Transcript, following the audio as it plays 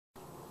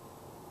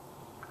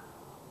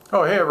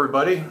Oh, hey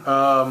everybody.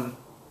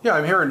 Yeah,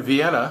 I'm here in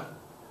Vienna,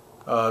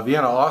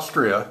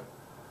 Austria.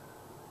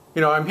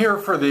 You know, I'm here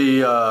for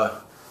the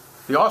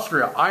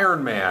Austria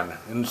Ironman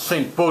in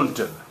St.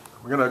 Pölten.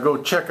 We're going to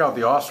go check out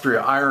the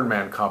Austria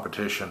Ironman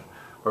competition.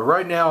 But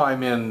right now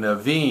I'm in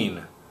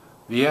Vienna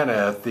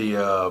at the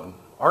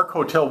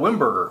Arcotel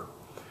Wimberger.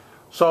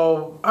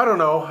 So, I don't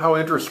know how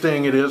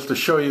interesting it is to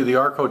show you the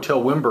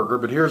Arcotel Wimberger,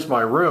 but here's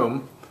my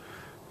room.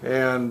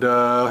 And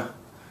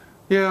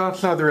yeah,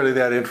 it's not really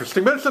that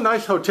interesting, but it's a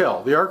nice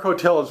hotel. The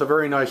Arcotel is a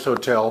very nice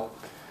hotel.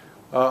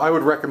 I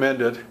would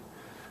recommend it.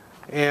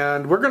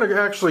 And we're going to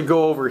actually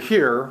go over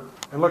here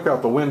and look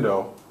out the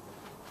window,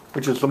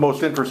 which is the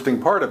most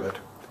interesting part of it.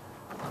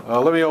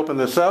 Let me open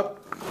this up.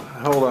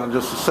 Hold on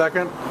just a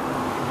second.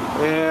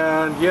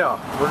 And yeah,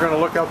 we're going to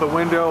look out the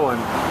window,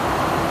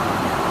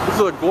 and this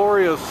is a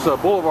glorious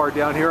boulevard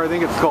down here. I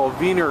think it's called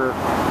Wiener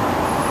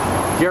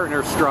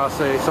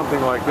Gärtnerstrasse, something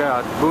like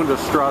that,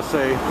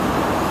 Bundesstrasse.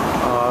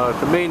 At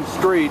the main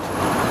street,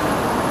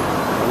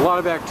 a lot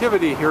of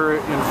activity here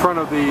in front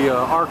of the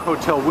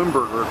Arcotel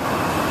Wimberger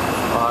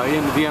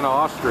in Vienna,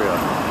 Austria.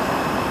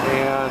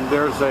 And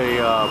there's a,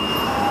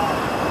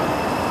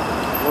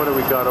 what do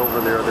we got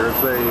over there?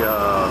 There's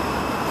a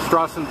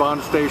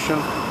Straßenbahn station,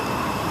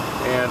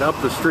 and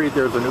up the street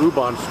there's an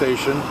U-Bahn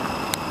station.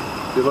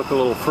 If you look a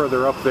little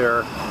further up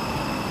there,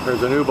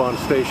 there's an U-Bahn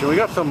station. We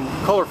got some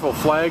colorful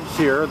flags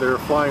here. They're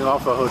flying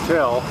off the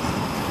hotel.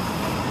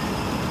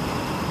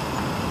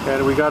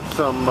 And we got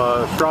some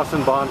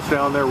Straßenbahns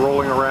down there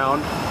rolling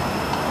around.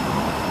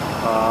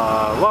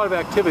 A lot of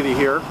activity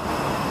here.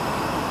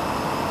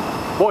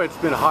 Boy, it's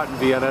been hot in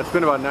Vienna. It's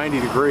been about 90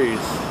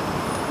 degrees.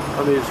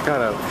 Let me just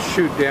kind of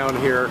shoot down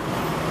here.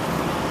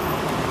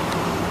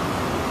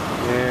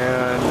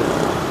 And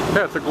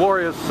yeah, it's a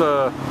glorious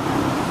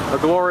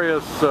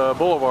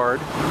boulevard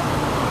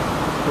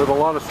with a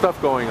lot of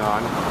stuff going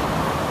on.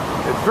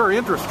 It's very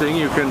interesting.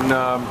 You can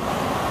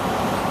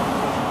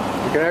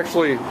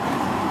actually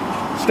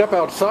step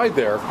outside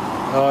there.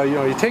 You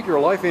know, you take your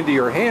life into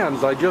your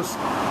hands. I just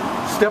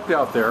stepped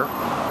out there,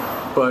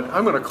 but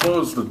I'm going to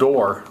close the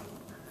door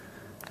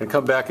and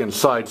come back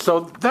inside.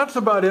 So that's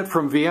about it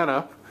from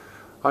Vienna.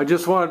 I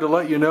just wanted to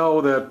let you know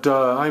that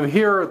I'm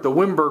here at the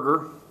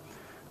Wimberger,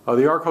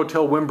 the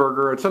Arcotel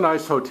Wimberger. It's a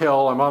nice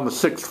hotel. I'm on the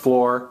 6th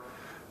floor.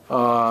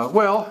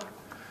 Well,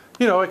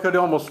 you know, I could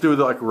almost do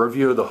like a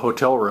review of the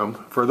hotel room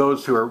for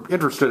those who are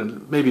interested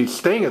in maybe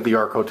staying at the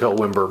Arcotel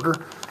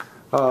Wimberger.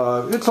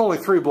 It's only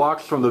 3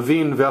 blocks from the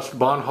Wien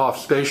Westbahnhof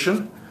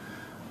station.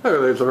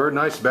 There's a very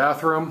nice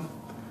bathroom,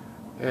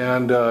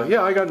 and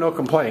yeah, I got no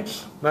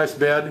complaints. Nice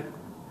bed,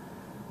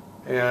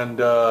 and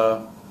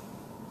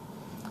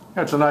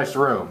it's a nice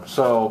room.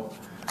 So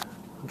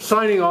I'm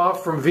signing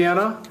off from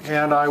Vienna,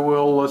 and I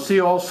will see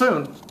you all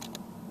soon.